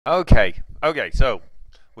Okay, so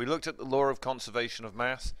we looked at the law of conservation of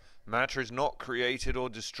mass. Matter is not created or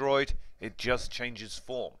destroyed, it just changes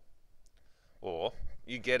form. Or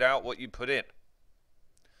you get out what you put in.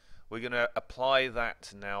 We're going to apply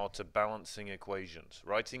that now to balancing equations,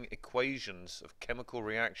 writing equations of chemical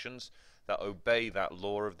reactions that obey that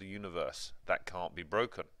law of the universe that can't be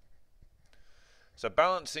broken. So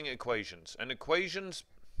balancing equations. And equations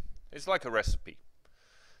is like a recipe.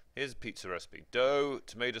 Here's a pizza recipe. Dough,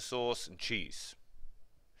 tomato sauce, and cheese.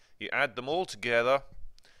 You add them all together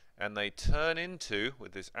and they turn into,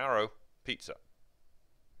 with this arrow, pizza.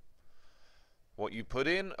 What you put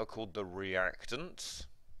in are called the reactants.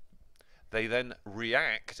 They then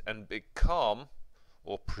react and become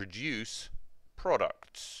or produce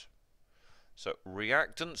products. So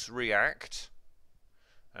reactants react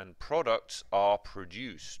and products are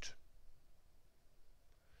produced.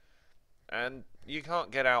 And you can't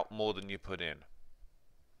get out more than you put in.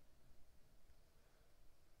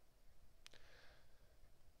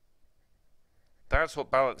 That's what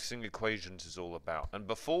balancing equations is all about. And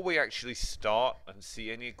before we actually start and see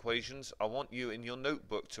any equations, I want you in your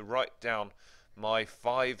notebook to write down my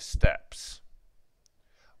 5 steps.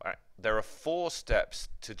 There are 4 steps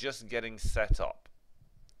to just getting set up.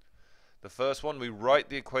 The first one, we write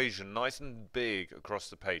the equation nice and big across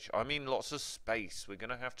the page. I mean lots of space. We're going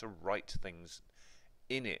to have to write things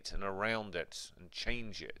in it and around it and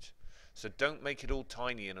change it. So don't make it all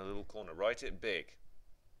tiny in a little corner. Write it big.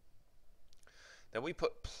 Then we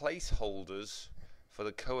put placeholders for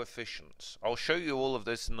the coefficients. I'll show you all of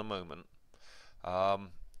this in a moment.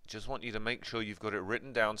 Just want you to make sure you've got it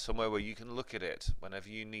written down somewhere where you can look at it whenever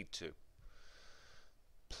you need to.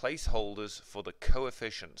 Placeholders for the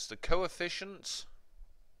coefficients. The coefficients,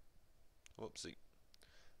 whoopsie,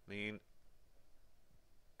 mean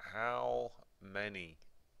how many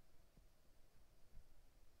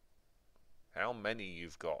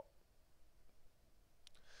you've got.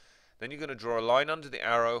 Then you're going to draw a line under the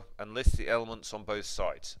arrow and list the elements on both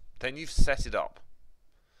sides. Then you've set it up.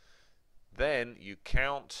 Then you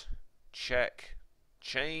count, check,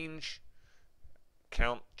 change,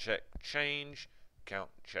 count, check, change, count,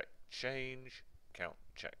 check, change, count,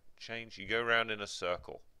 check, change. You go around in a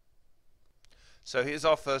circle. So here's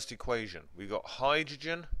our first equation. We've got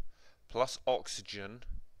hydrogen plus oxygen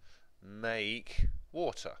make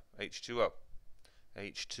water, H2O.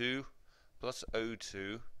 H2 plus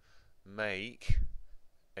O2 make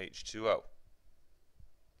H2O.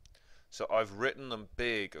 So I've written them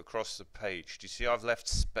big across the page. Do you see I've left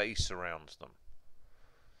space around them?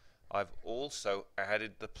 I've also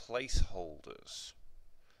added the placeholders.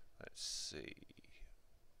 Let's see.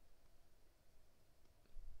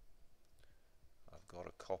 I've got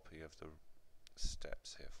a copy of the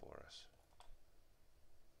steps here for us.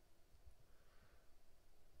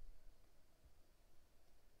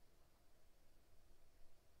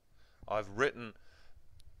 I've written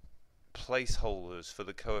placeholders for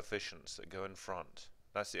the coefficients that go in front.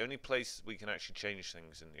 That's the only place we can actually change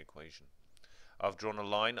things in the equation. I've drawn a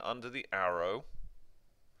line under the arrow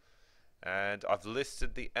and I've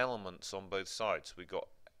listed the elements on both sides. We've got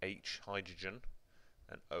H hydrogen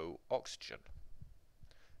and O oxygen.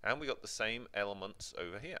 And we got the same elements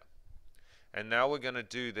over here. And now we're going to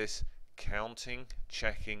do this counting,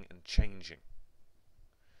 checking and changing.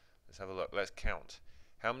 Let's have a look. Let's count.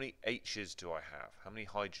 How many H's do I have? How many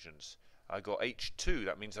hydrogens? I got H2.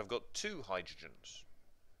 That means I've got 2 hydrogens.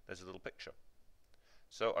 There's a little picture.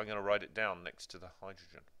 So I'm going to write it down next to the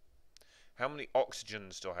hydrogen. How many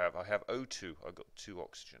oxygens do I have? I have O2. I've got 2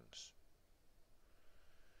 oxygens.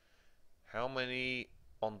 How many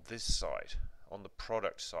on this side? On the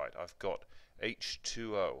product side, I've got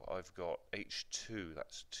H2O. I've got H2.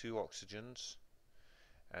 That's 2 oxygens.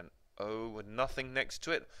 And O with nothing next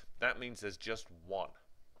to it. That means there's just 1.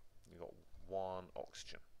 You've got 1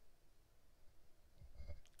 oxygen.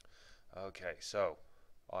 Okay, so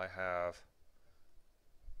I have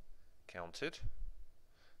counted.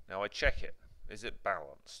 Now I check it. Is it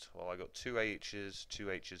balanced? Well, I got 2 H's,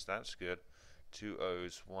 2 H's, that's good. 2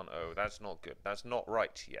 O's, 1 O, that's not good. That's not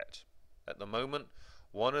right yet. At the moment,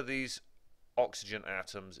 one of these oxygen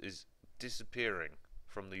atoms is disappearing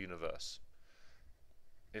from the universe.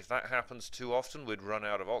 If that happens too often, we'd run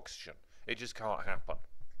out of oxygen. It just can't happen.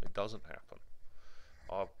 It doesn't happen.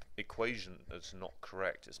 Our equation is not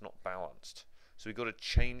correct. It's not balanced. So we've got to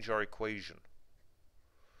change our equation.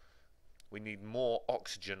 We need more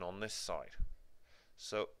oxygen on this side.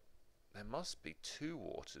 So there must be 2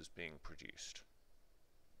 waters being produced.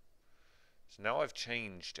 So now I've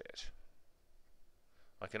changed it.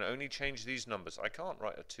 I can only change these numbers. I can't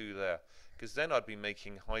write a 2 there, because then I'd be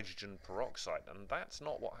making hydrogen peroxide, and that's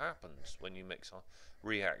not what happens when you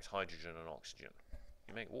react hydrogen and oxygen.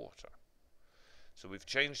 You make water. So we've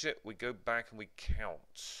changed it. We go back and we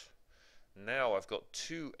count. Now I've got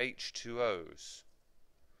 2 H2Os.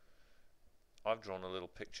 I've drawn a little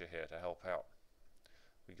picture here to help out.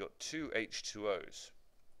 We got 2 H2Os.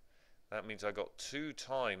 That means I got 2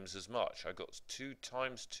 times as much. I got 2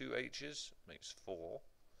 times 2 H's makes 4.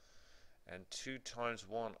 And 2 times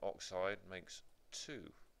 1 oxide makes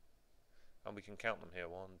 2. And we can count them here.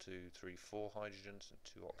 1, 2, 3, 4 hydrogens and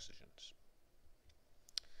 2 oxygens.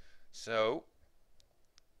 So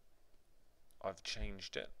I've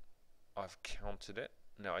changed it. I've counted it.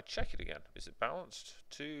 Now I check it again. Is it balanced?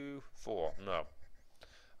 2, 4. No.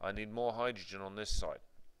 I need more hydrogen on this side.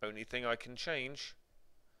 Only thing I can change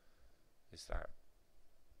is that.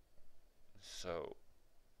 So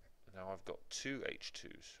now I've got 2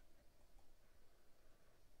 H2s.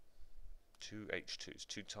 2 H2s.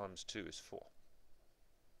 2 times 2 is 4.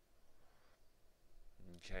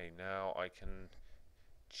 Okay, now I can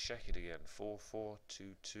check it again. 4, 4,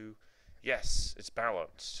 2, 2. Yes, it's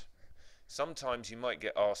balanced. Sometimes you might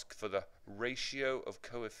get asked for the ratio of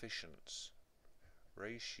coefficients.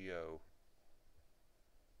 Ratio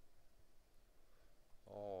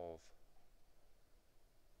of.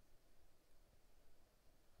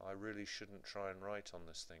 I really shouldn't try and write on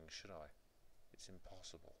this thing, should I? It's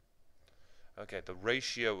impossible. Okay, the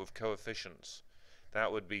ratio of coefficients.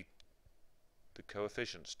 That would be the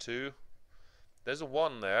coefficients. 2. There's a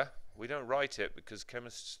 1 there. We don't write it because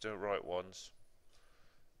chemists don't write 1s.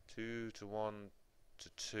 2 to 1 to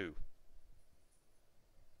 2.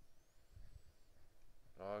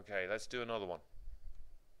 Okay, let's do another one.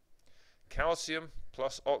 Calcium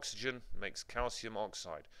plus oxygen makes calcium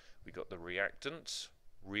oxide. We got the reactants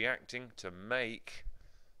reacting to make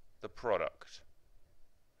the product.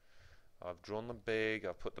 I've drawn them big,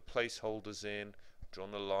 I've put the placeholders in,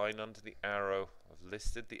 drawn the line under the arrow, I've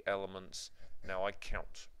listed the elements. Now I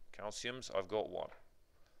count. Calciums, I've got 1.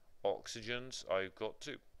 Oxygens, I've got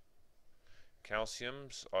 2.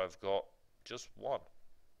 Calciums, I've got just 1.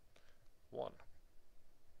 1.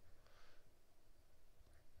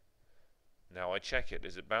 Now I check it.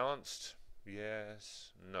 Is it balanced?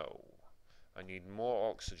 Yes. No. I need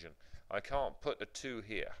more oxygen. I can't put a 2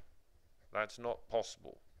 here. That's not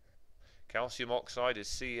possible. Calcium oxide is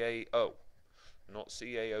CaO, not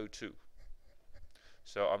CaO2.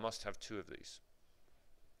 So I must have 2 of these.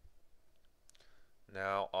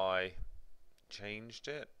 Now I changed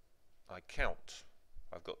it. I count.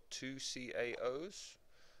 I've got 2 CaOs.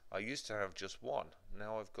 I used to have just 1.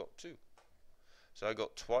 Now I've got 2. So I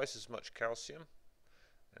got twice as much calcium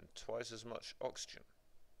and twice as much oxygen.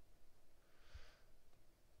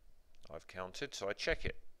 I've counted, so I check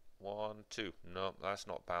it. 1, 2. No, that's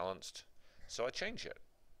not balanced. So I change it.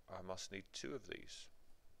 I must need 2 of these.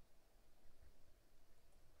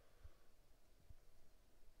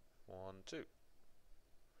 1, 2.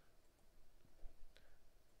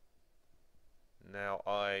 Now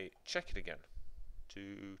I check it again.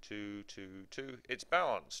 2, 2, 2, 2. It's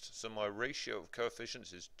balanced. So my ratio of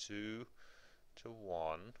coefficients is 2 to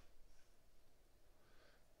 1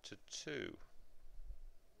 to 2.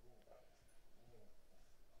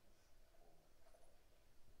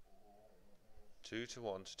 Two to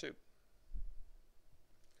 1 to 2.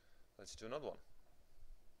 Let's do another one.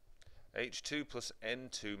 H2 plus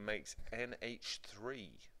N2 makes NH3.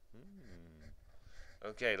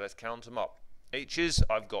 Okay, let's count them up. H's,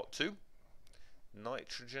 I've got 2.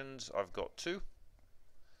 Nitrogens, I've got 2.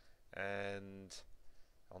 And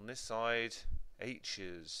on this side,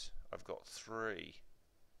 H's, I've got 3.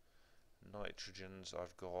 Nitrogens,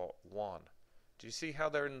 I've got 1. Do you see how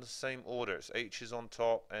they're in the same order? It's H's on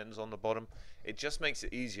top, N's on the bottom. It just makes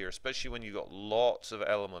it easier, especially when you've got lots of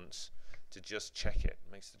elements, to just check it.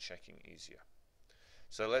 It makes the checking easier.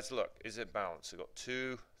 So let's look. Is it balanced? I've got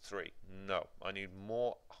 2, 3. No. I need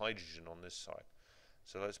more hydrogen on this side.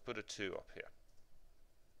 So let's put a 2 up here.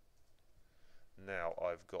 Now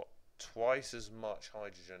I've got twice as much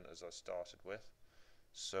hydrogen as I started with.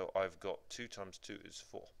 So I've got 2 times 2 is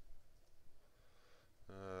 4.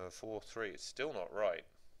 4, 3. It's still not right.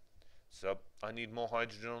 So I need more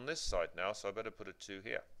hydrogen on this side now, so I better put a 2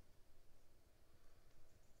 here.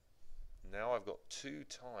 Now I've got 2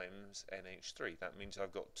 times NH3. That means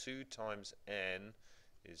I've got 2 times N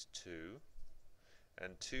is 2,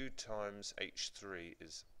 and 2 times H3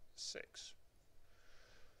 is 6.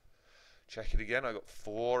 Check it again. I got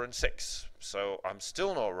 4 and 6. So I'm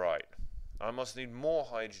still not right. I must need more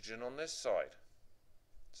hydrogen on this side.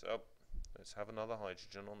 So let's have another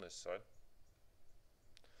hydrogen on this side.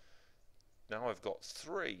 now I've got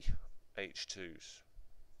 3 H2s.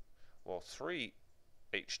 Well, 3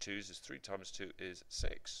 H2s is 3 times 2 is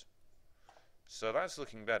 6. So that's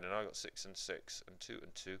looking better. Now I've got 6 and 6 and 2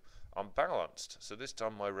 and 2. I'm balanced. So this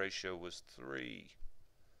time my ratio was 3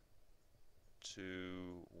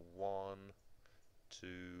 to 1 to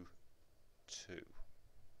 2.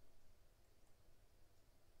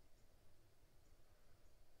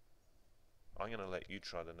 I'm going to let you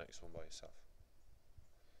try the next one by yourself.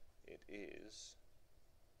 It is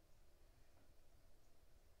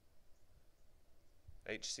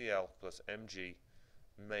HCl plus Mg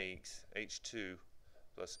makes H2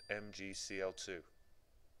 plus MgCl2.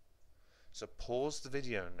 So pause the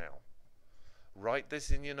video now. Write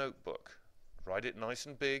this in your notebook. Write it nice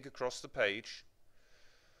and big across the page.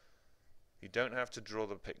 You don't have to draw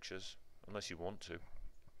the pictures unless you want to.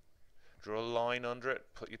 Draw a line under it,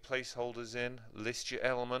 put your placeholders in, list your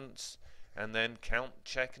elements, and then count,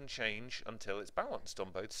 check, and change until it's balanced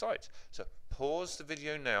on both sides. So pause the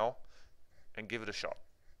video now and give it a shot.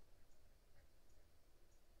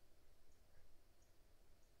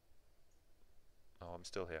 Oh, I'm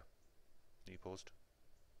still here. You paused?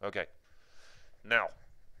 Okay. Now,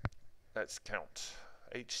 let's count.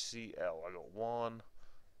 HCl, I got 1,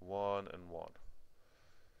 1, and 1.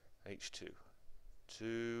 H2,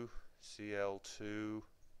 2, Cl2,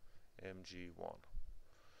 Mg1.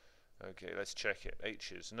 Okay, let's check it.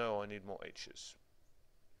 H's. No, I need more H's.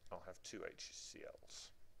 I'll have 2 HCls.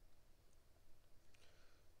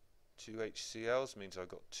 2 HCls means I've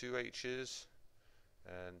got 2 H's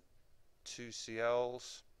and 2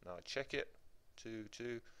 Cls. Now I check it. 2,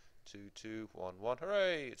 2, 2, 2, 1, 1.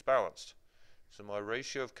 Hooray! It's balanced. So my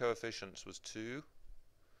ratio of coefficients was 2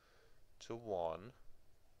 to 1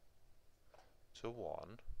 to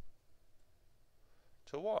 1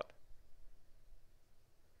 to 1.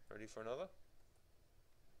 Ready for another?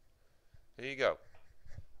 Here you go.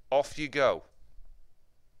 Off you go.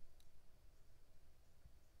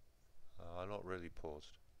 I'm not really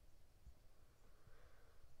paused.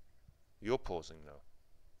 You're pausing though.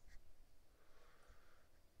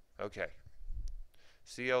 Okay.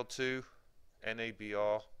 Cl2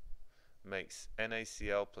 NaBr makes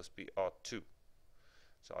NaCl plus Br2.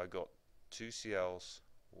 So I got 2 Cls,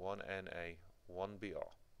 1 Na, 1 Br.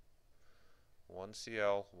 1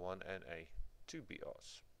 Cl, 1 Na, 2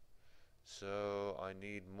 Brs. So I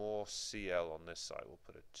need more Cl on this side. We'll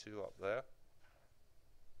put a 2 up there.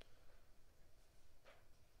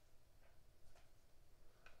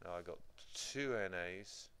 Now I got 2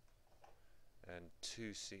 NAs and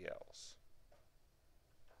 2 Cls.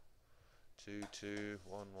 2, 2,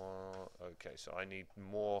 1, 1. Okay, so I need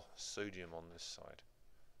more sodium on this side.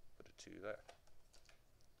 Put a 2 there.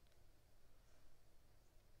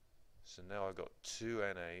 So now I've got 2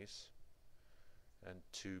 NAs and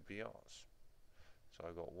 2 Brs. So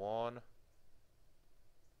I've got 1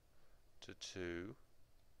 to 2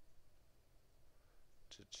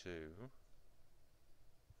 to 2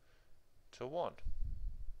 to 1.